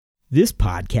This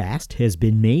podcast has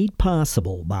been made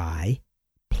possible by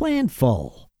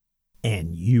Planful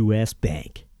and U.S.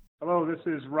 Bank. Hello, this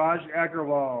is Raj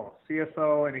Agrawal,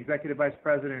 CFO and Executive Vice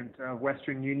President of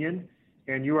Western Union,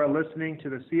 and you are listening to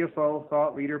the CFO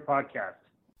Thought Leader Podcast.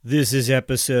 This is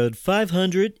episode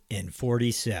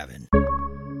 547.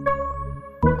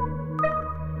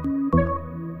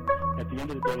 At the end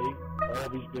of the day, all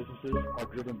these businesses are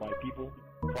driven by people,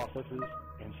 processes,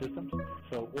 and systems.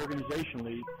 So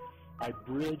organizationally, I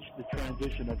bridged the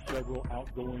transition of several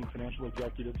outgoing financial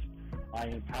executives. I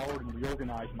empowered and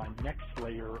reorganized my next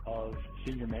layer of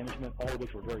senior management, all of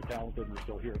which were very talented and are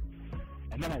still here.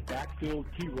 And then I backfilled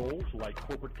key roles like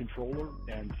corporate controller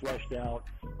and fleshed out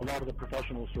a lot of the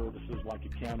professional services like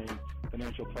accounting,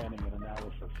 financial planning, and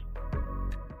analysis.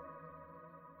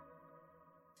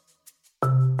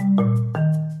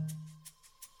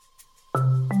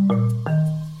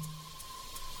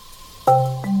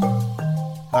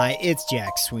 Hi, it's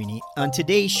Jack Sweeney. On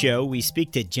today's show, we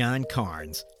speak to John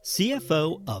Karnes,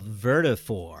 CFO of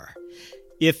Vertafore.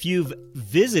 If you've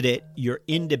visited your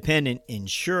independent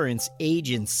insurance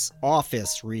agent's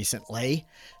office recently,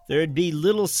 there'd be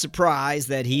little surprise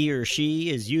that he or she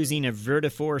is using a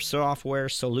Vertafore software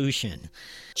solution.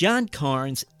 John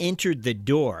Karnes entered the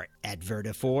door at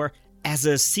Vertafore as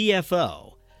a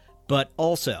CFO, but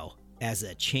also as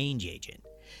a change agent.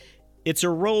 It's a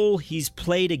role he's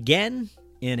played again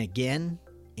and again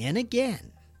and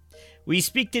again. We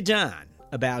speak to John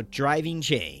about driving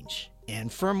change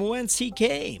and from whence he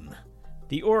came,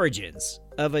 the origins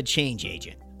of a change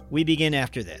agent. We begin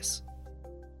after this.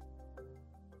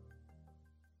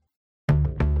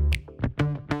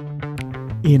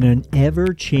 In an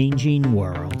ever-changing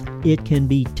world, it can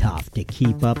be tough to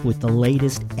keep up with the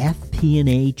latest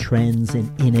FP&A trends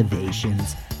and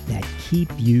innovations that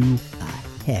keep you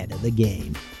ahead of the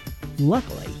game.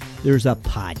 Luckily, there's a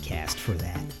podcast for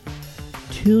that.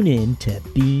 Tune in to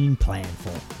Being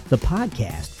Planful, the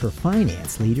podcast for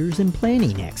finance leaders and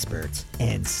planning experts,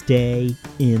 and stay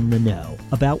in the know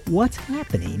about what's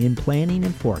happening in planning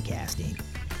and forecasting.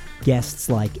 Guests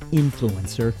like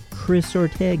influencer Chris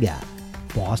Ortega,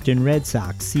 Boston Red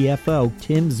Sox CFO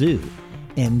Tim Zhu,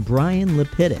 and Brian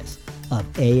Lapidus of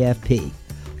AFP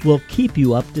will keep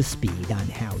you up to speed on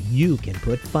how you can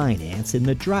put finance in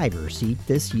the driver's seat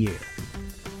this year.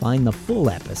 Find the full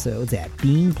episodes at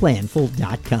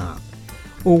beingplanful.com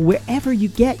or wherever you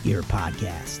get your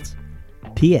podcasts.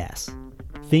 P.S.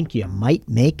 Think you might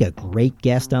make a great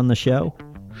guest on the show?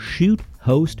 Shoot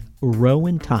host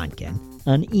Rowan Tonkin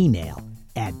an email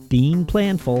at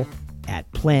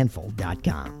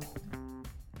beingplanful@planful.com.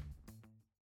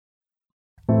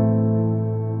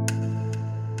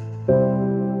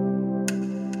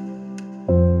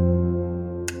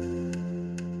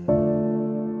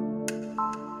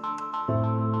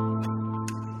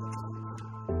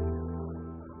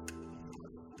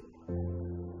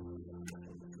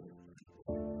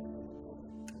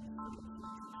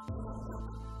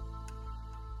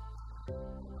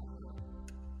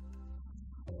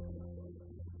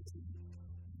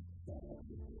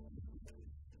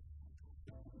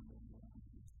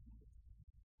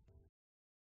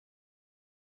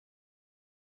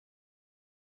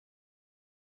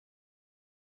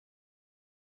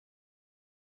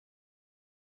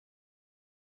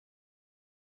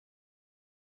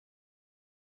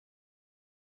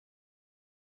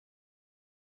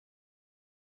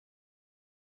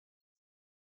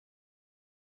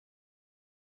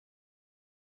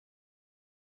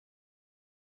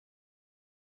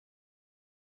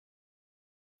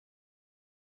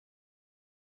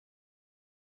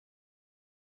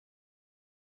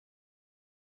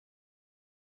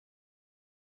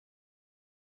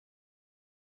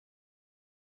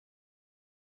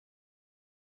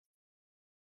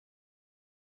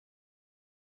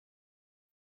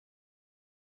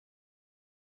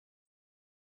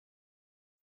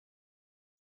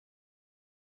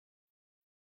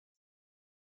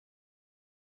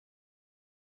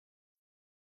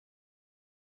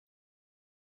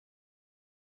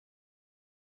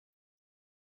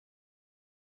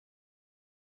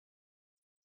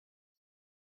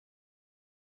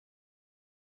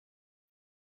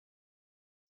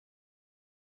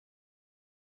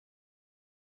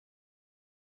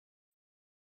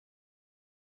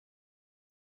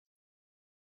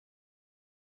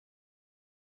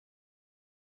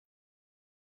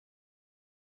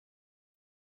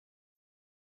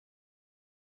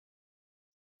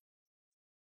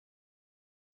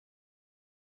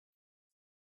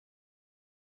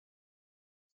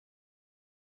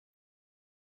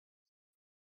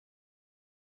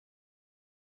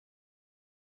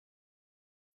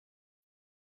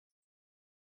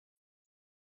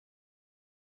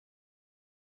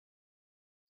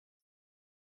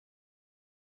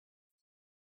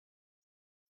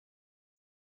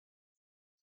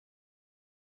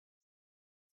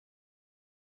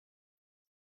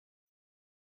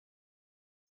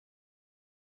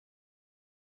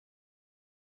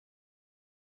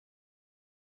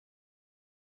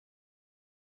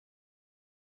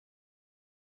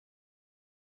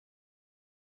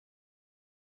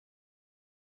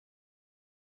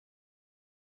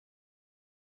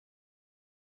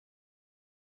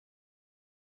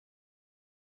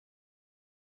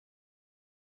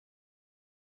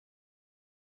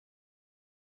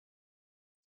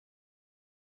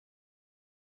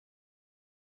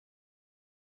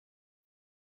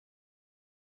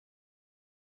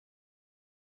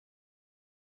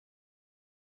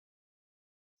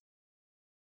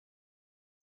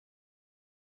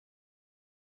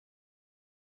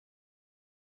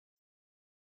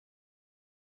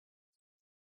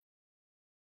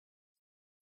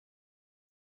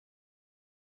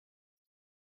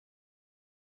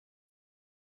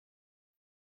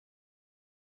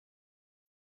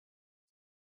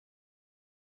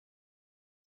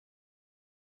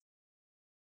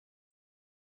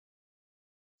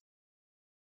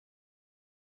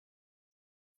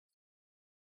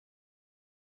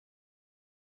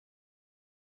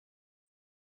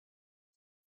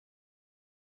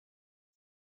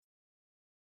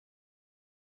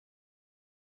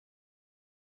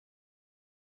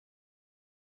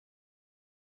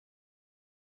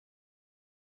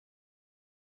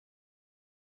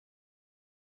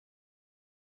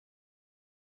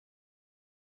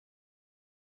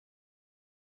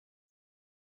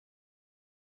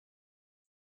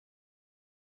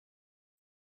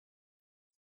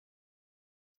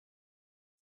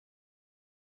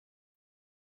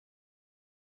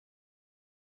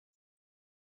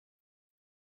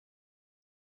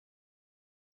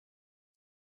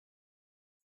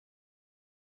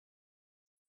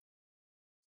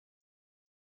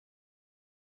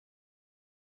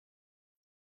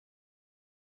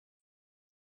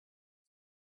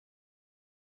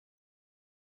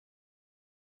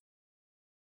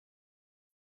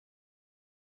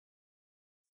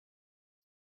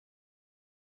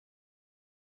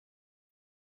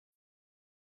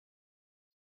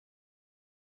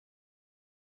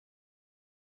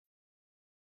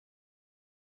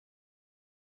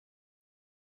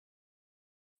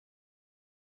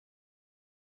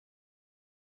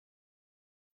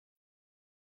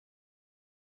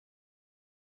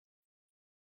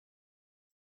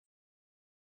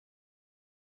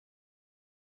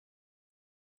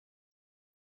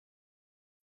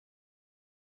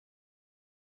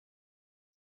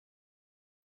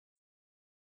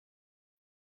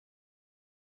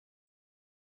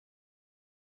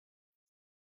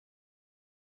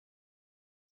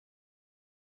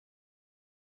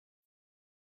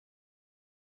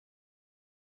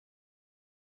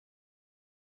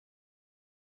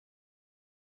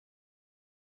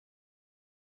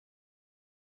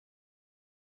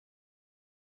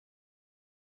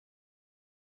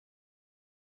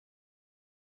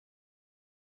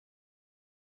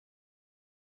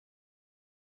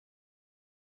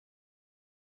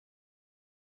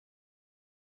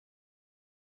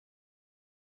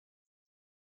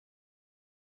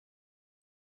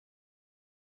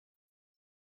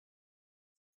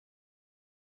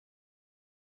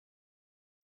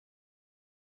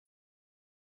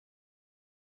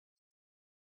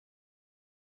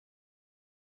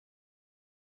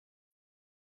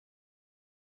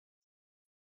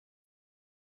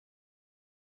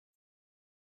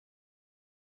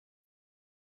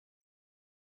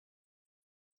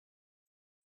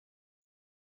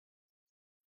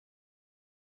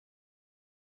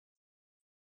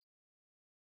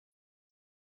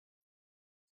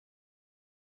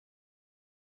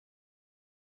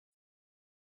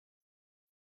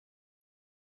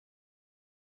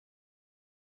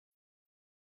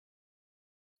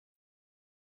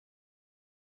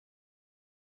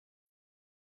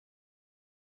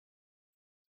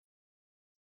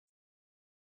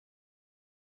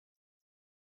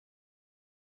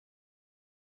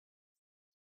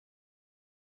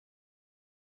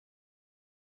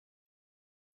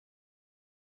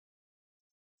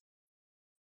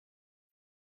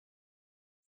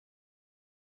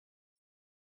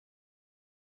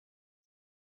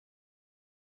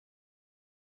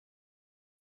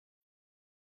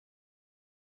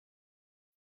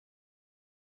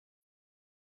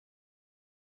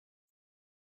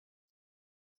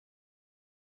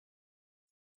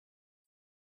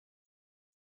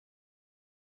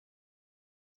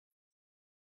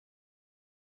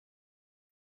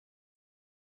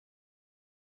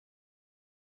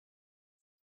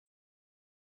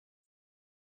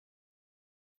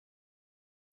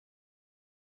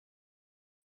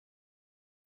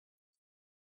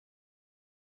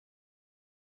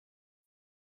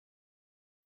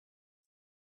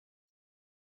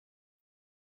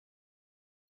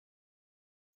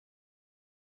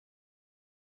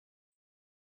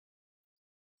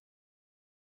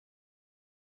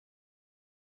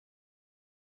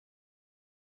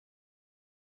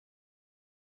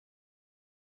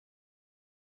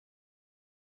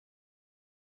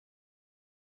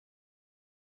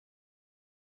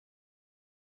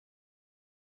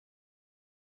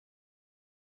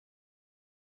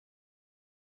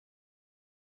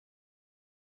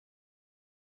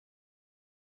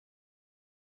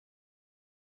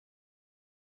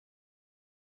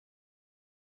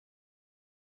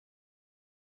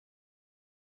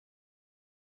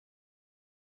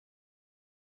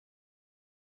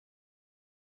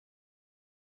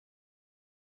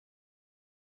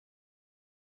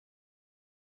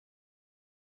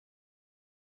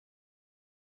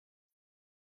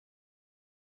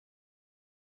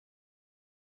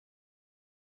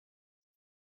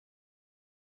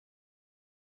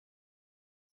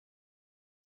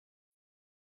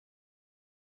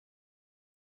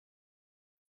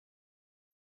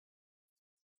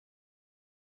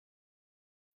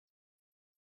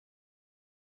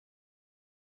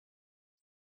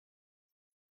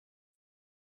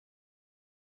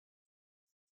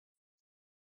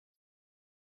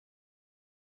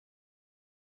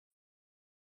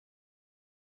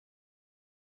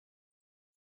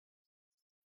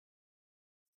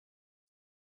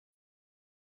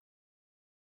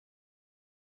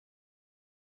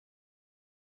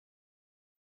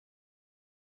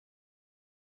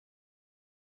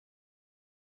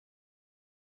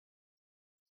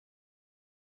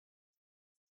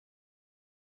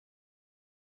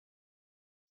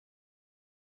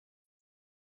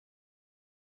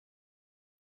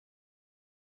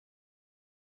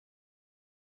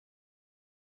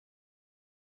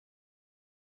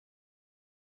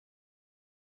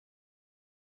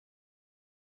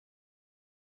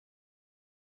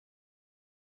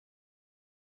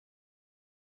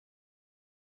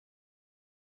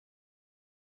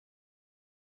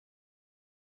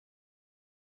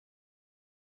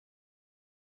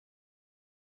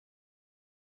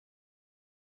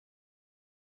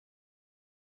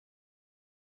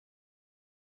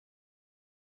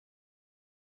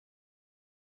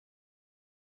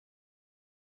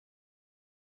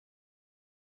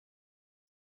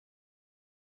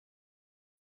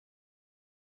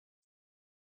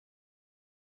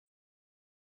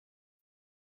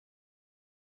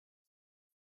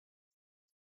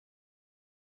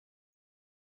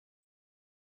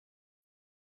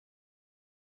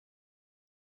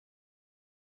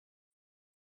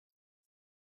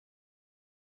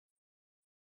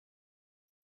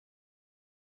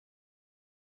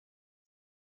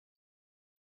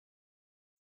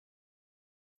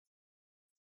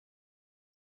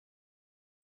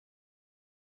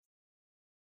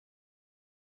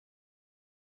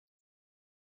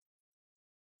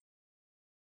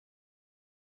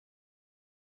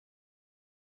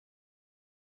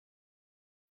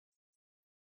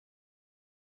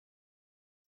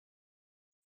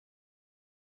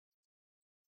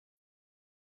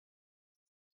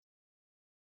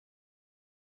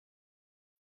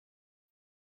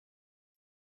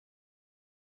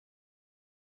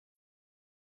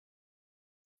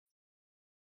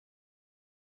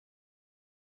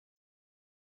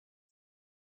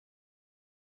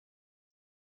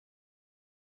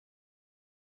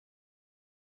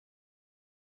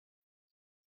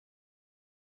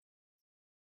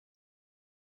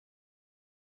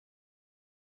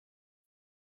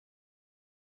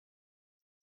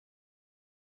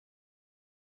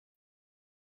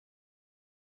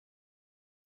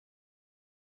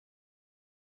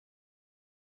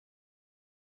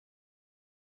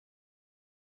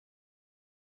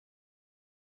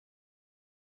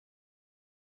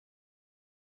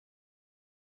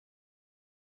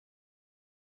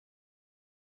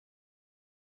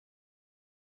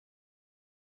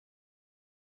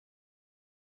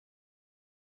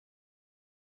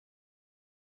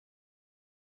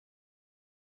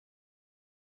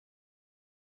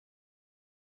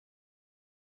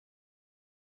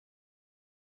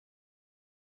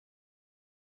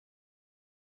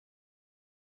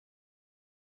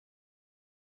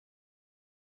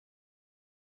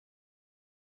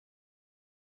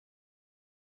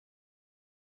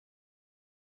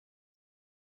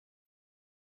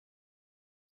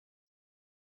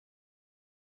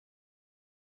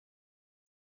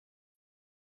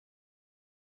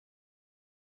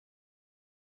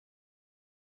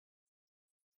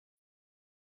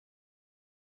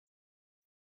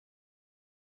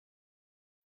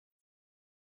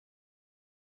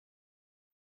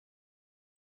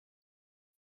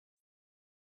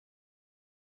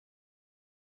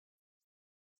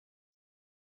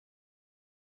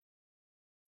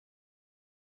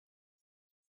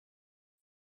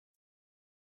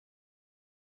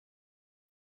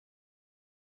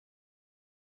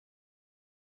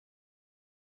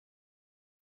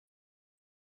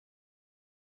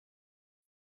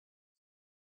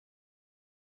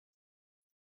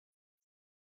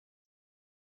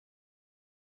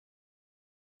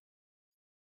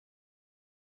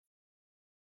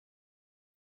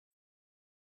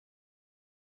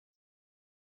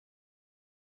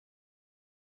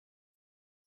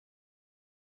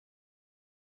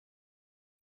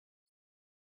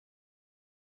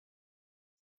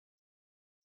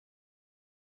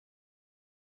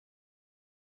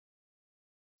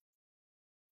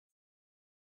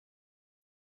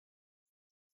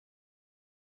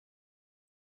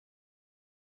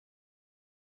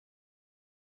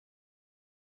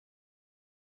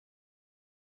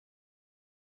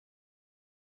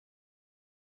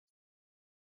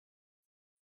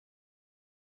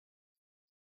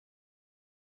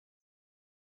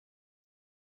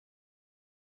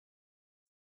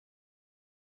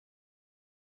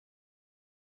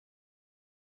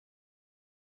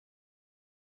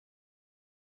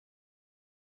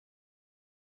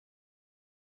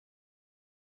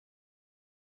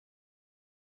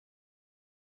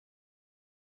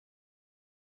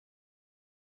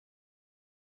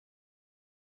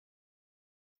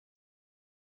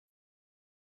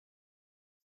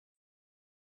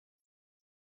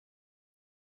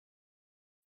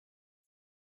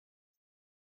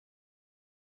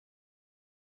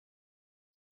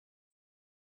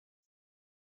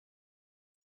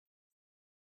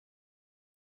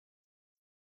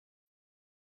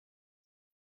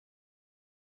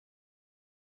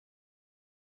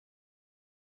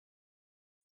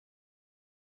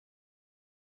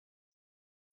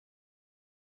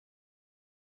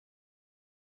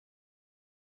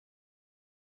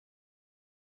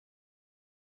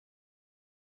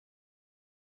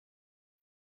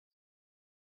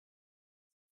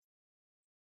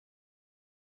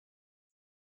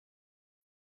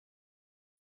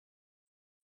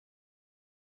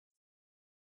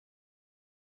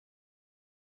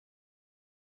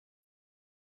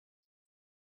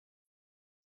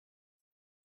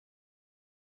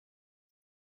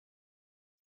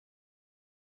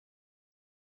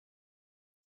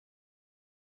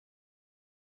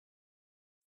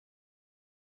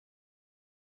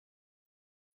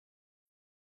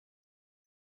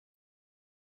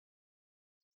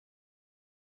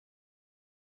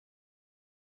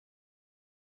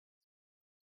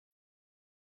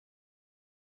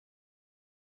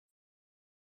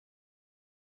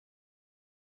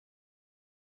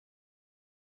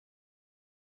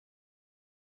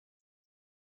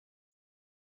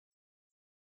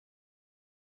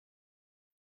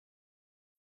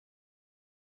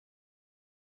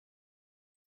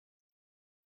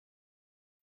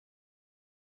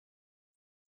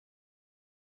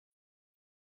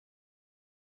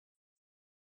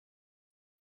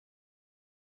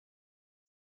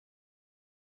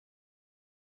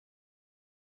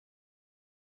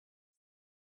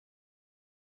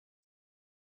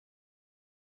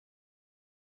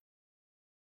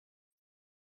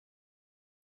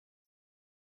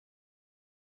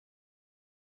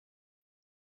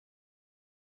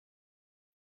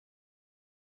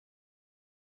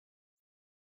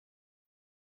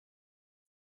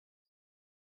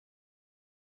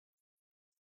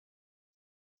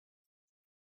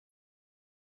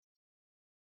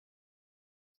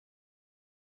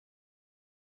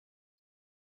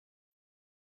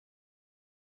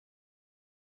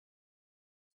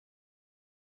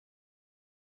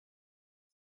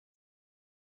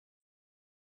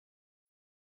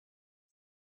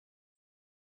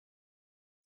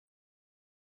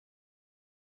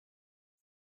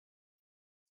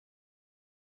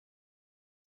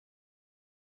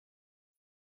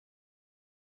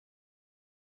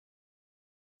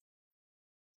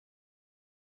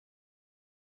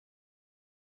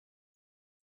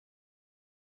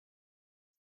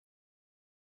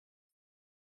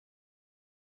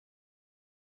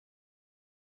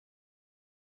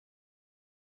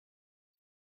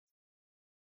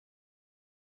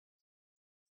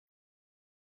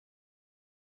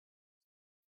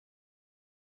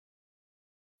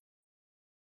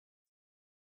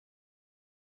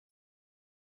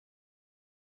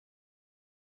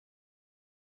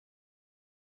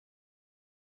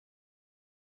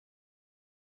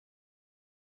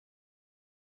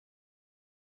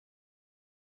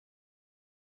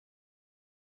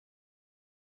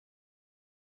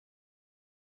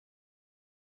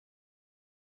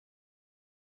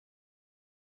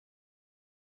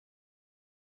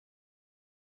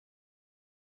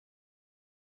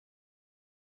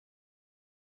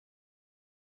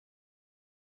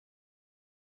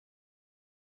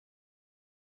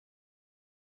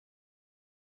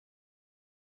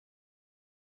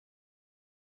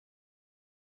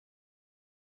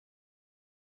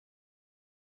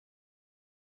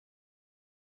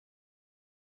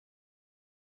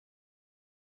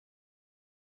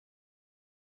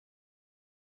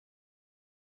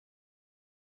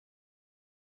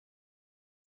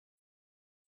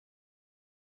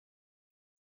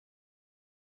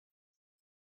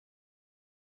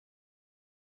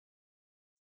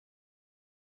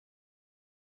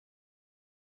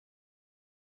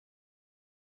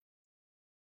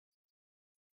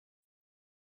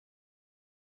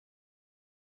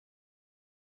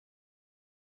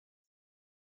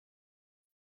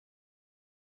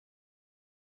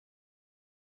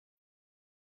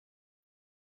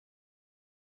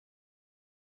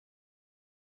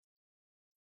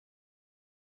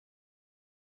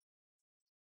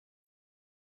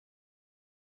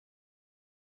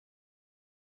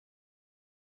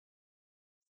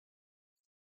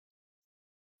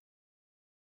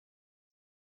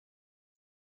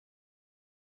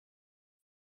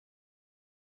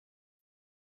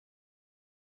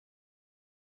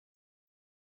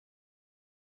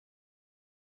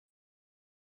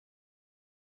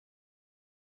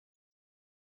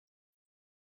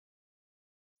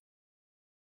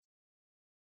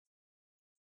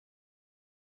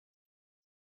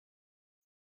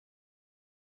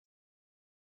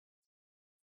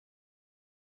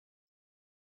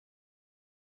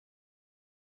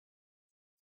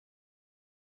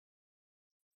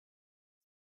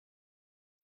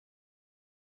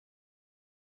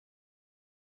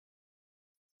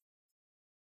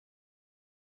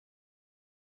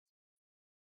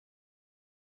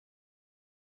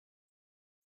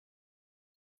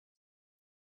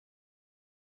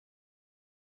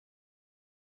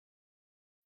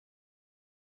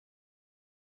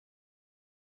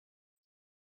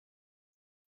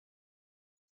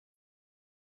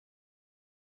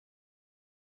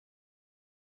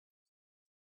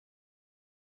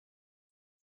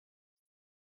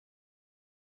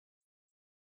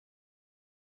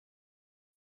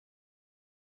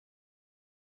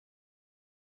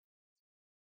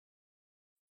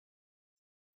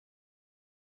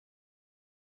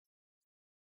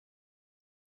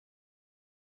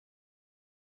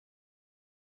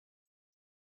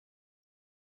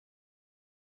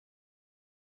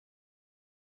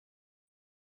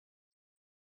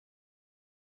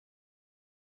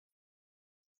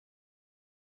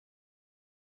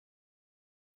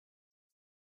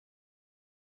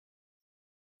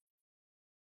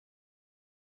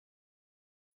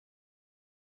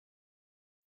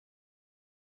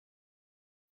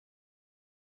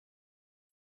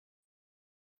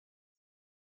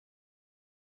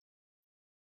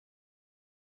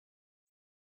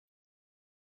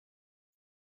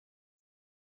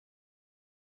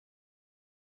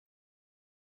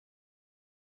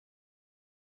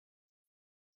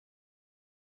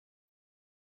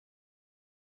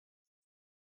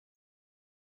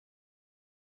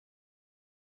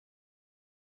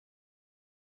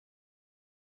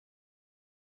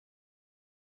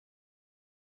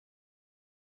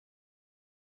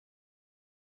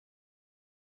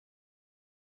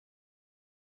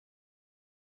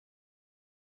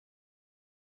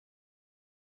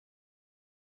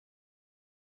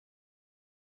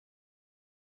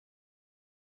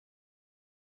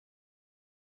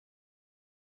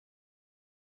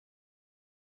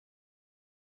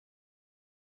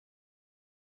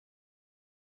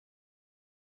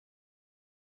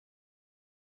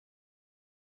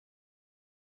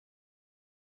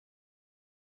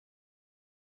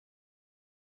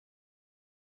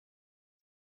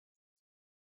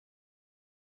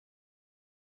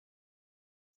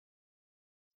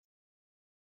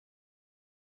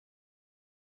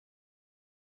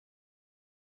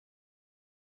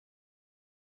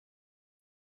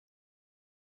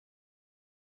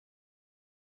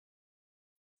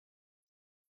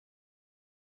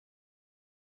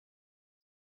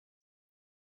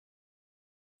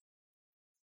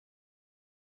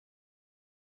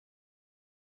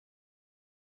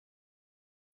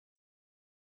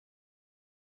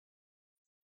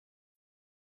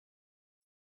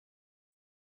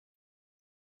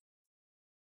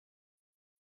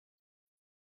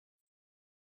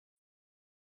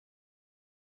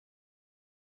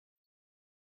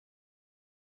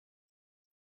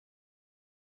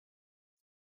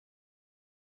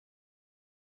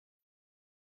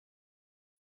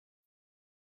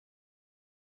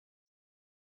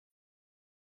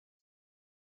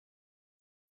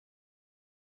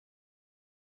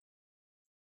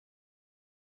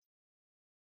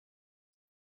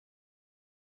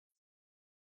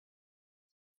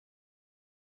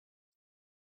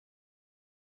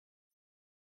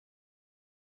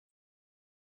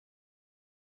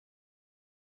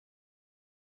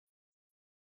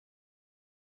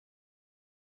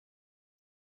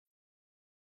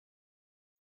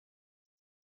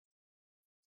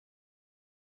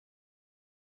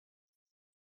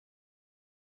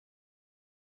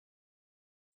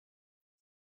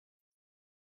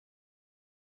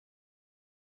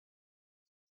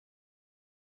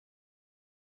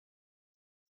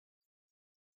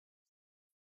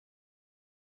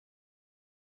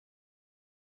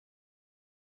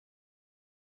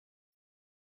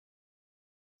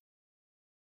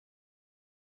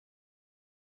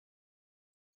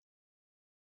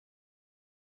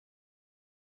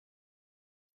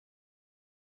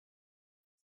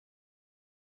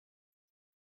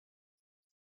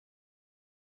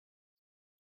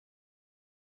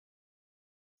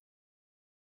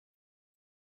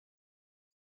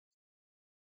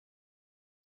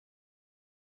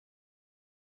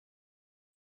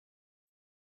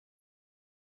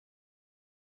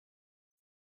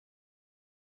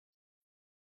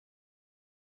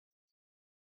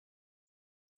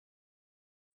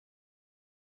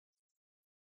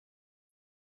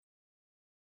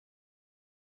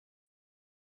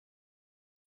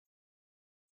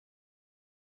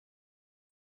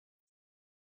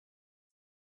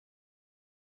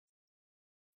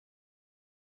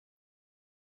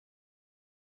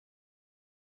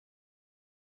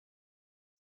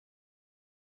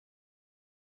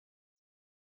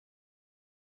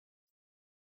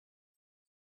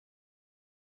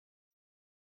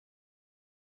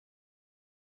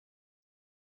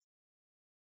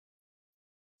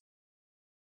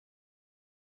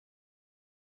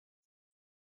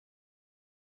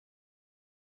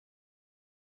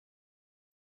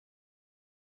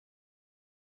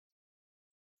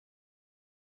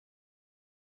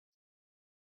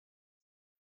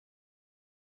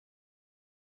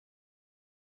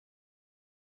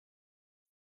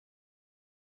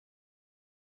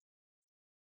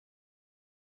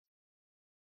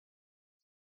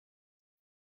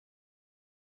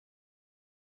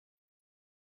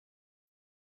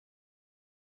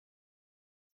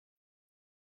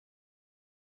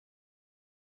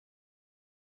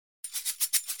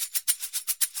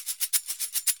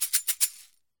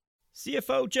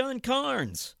 CFO John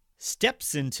Karnes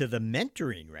steps into the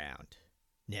mentoring round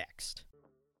next.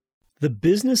 The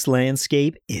business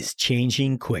landscape is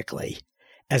changing quickly.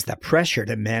 As the pressure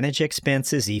to manage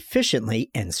expenses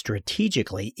efficiently and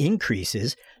strategically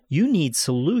increases, you need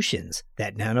solutions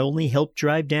that not only help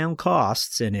drive down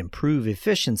costs and improve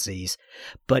efficiencies,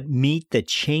 but meet the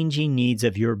changing needs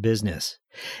of your business.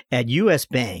 At U.S.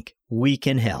 Bank, we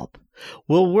can help.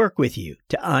 We'll work with you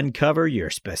to uncover your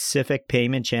specific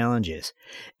payment challenges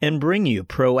and bring you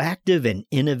proactive and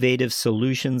innovative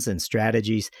solutions and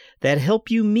strategies that help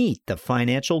you meet the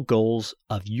financial goals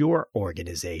of your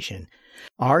organization.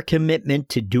 Our commitment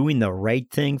to doing the right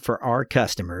thing for our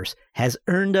customers has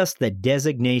earned us the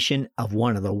designation of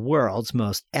one of the world's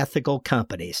most ethical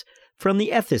companies from the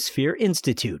Ethisphere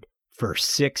Institute for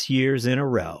 6 years in a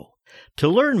row. To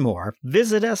learn more,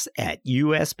 visit us at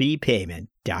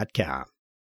usbpayment.com.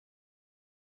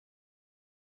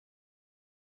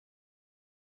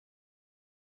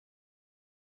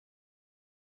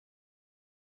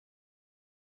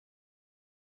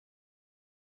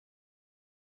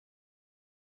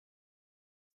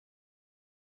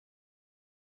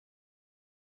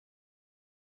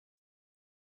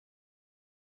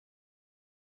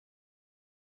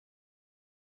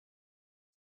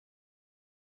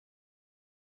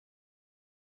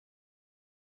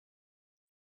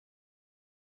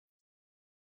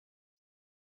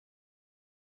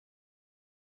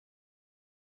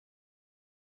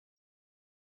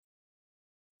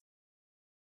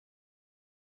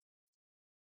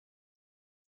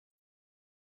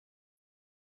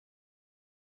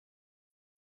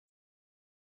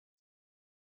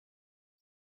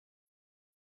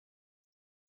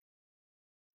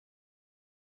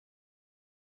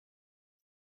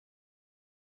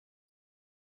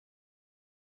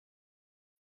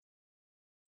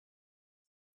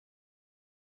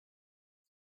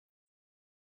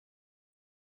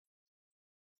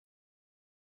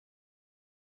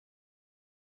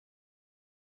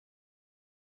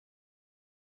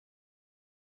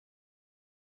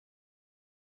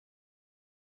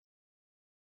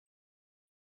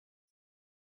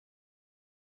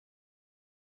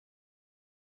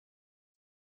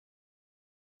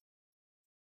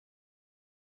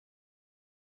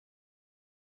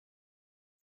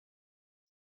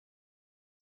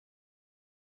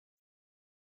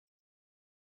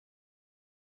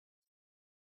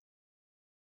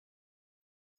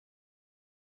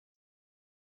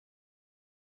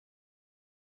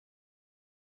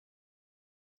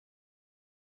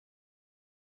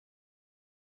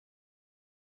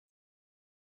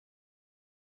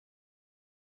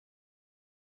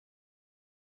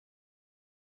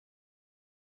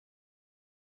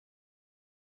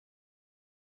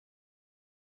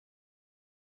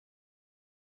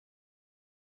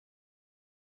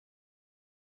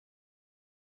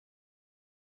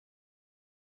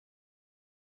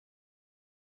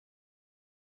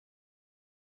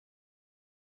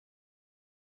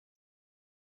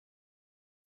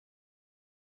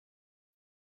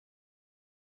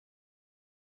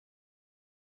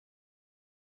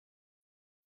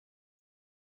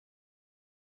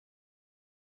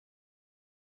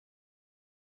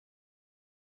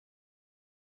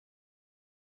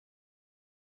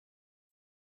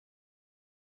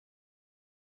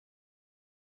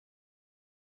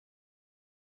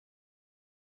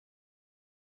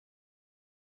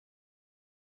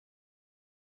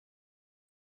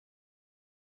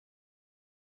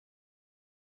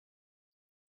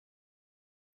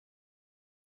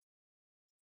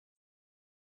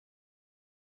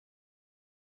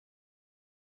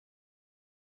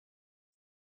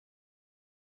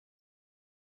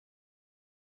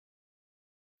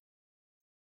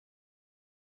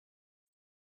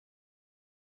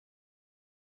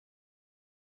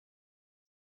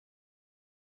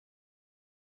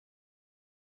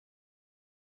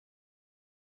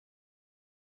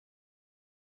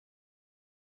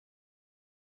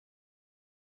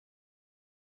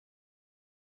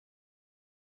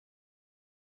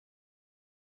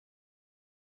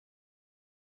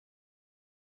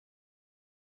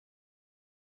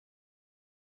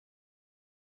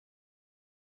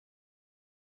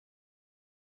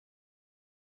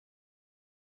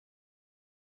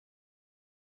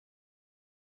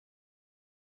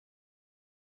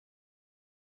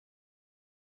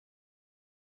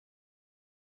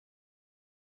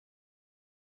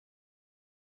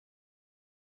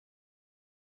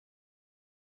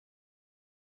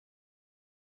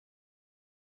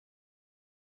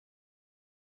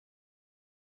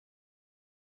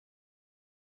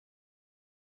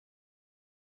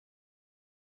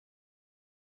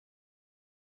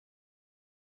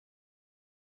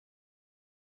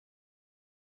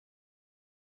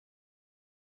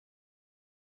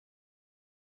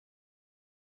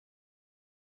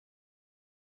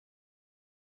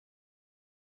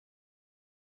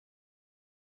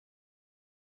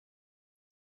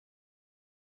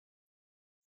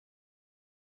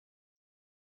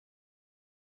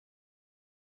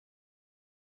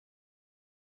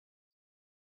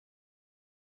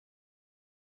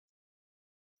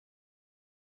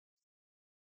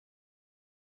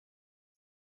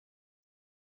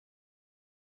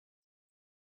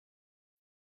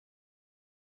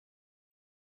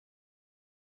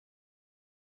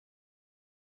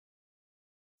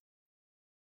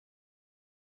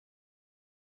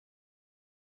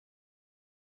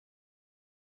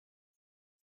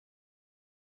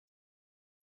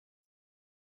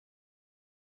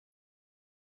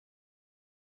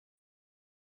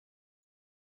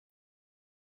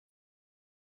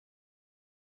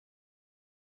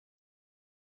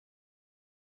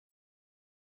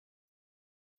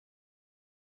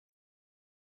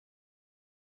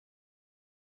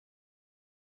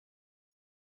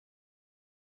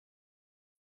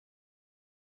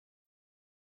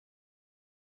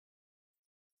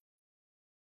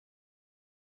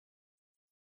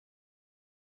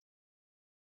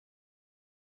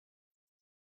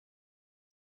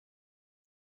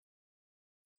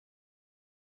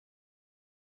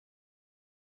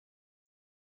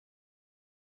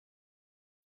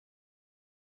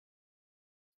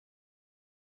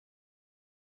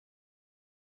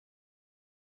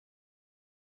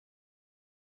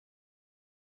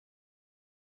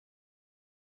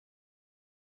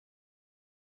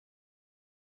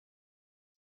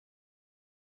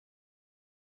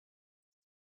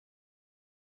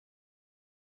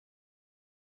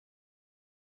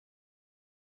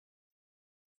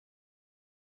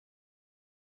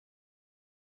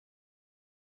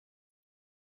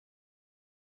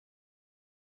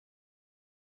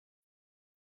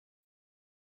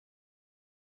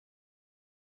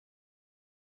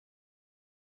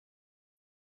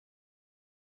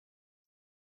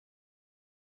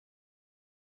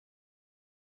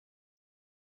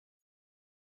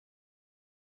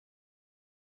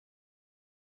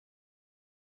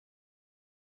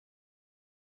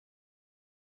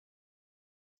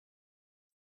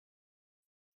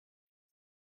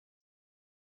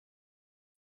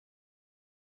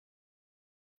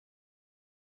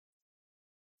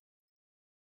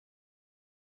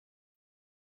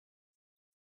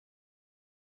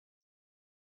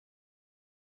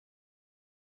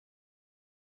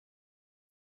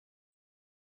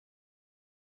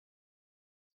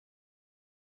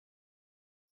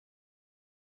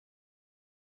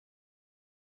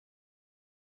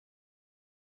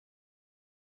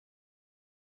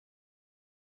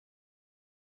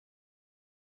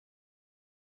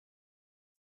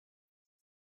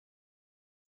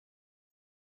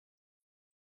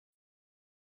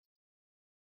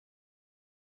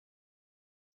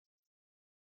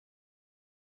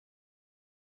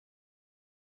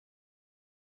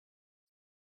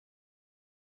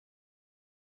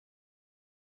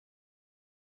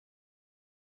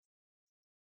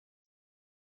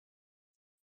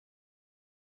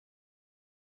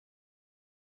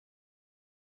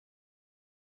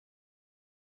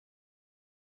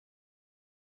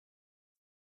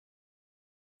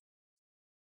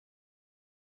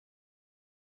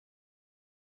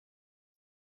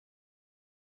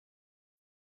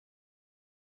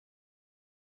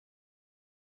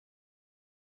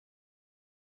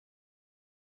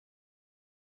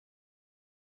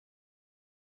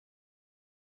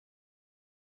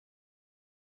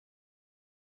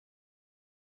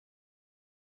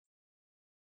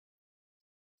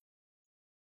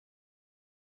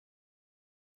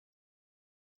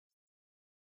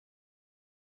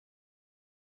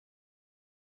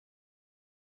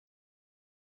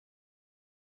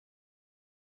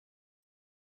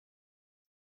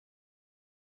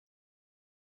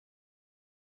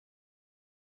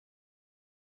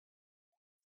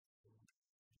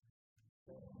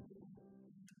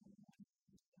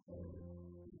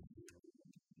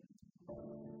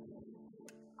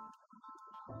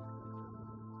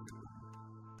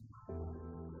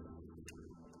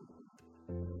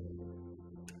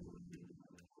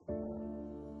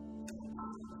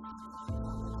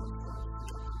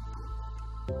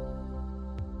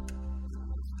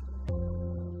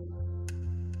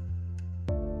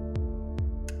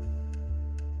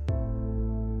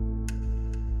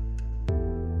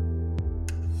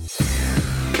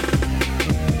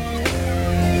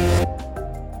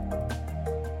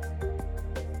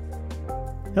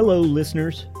 Hello,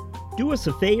 listeners. Do us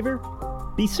a favor.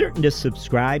 Be certain to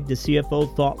subscribe to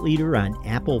CFO Thought Leader on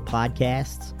Apple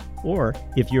Podcasts, or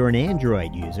if you're an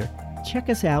Android user, check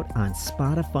us out on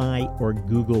Spotify or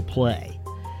Google Play.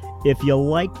 If you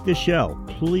like the show,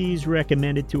 please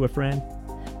recommend it to a friend.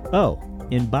 Oh,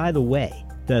 and by the way,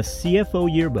 the CFO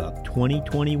Yearbook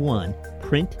 2021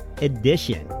 print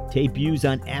edition debuts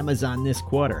on Amazon this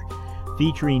quarter,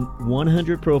 featuring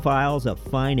 100 profiles of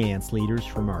finance leaders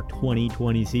from our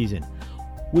 2020 season.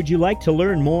 Would you like to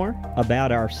learn more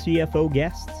about our CFO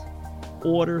guests?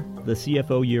 Order the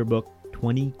CFO Yearbook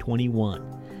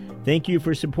 2021. Thank you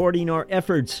for supporting our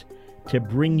efforts to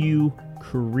bring you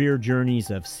career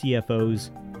journeys of CFOs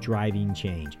driving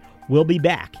change. We'll be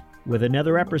back with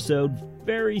another episode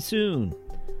very soon.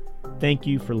 Thank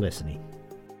you for listening.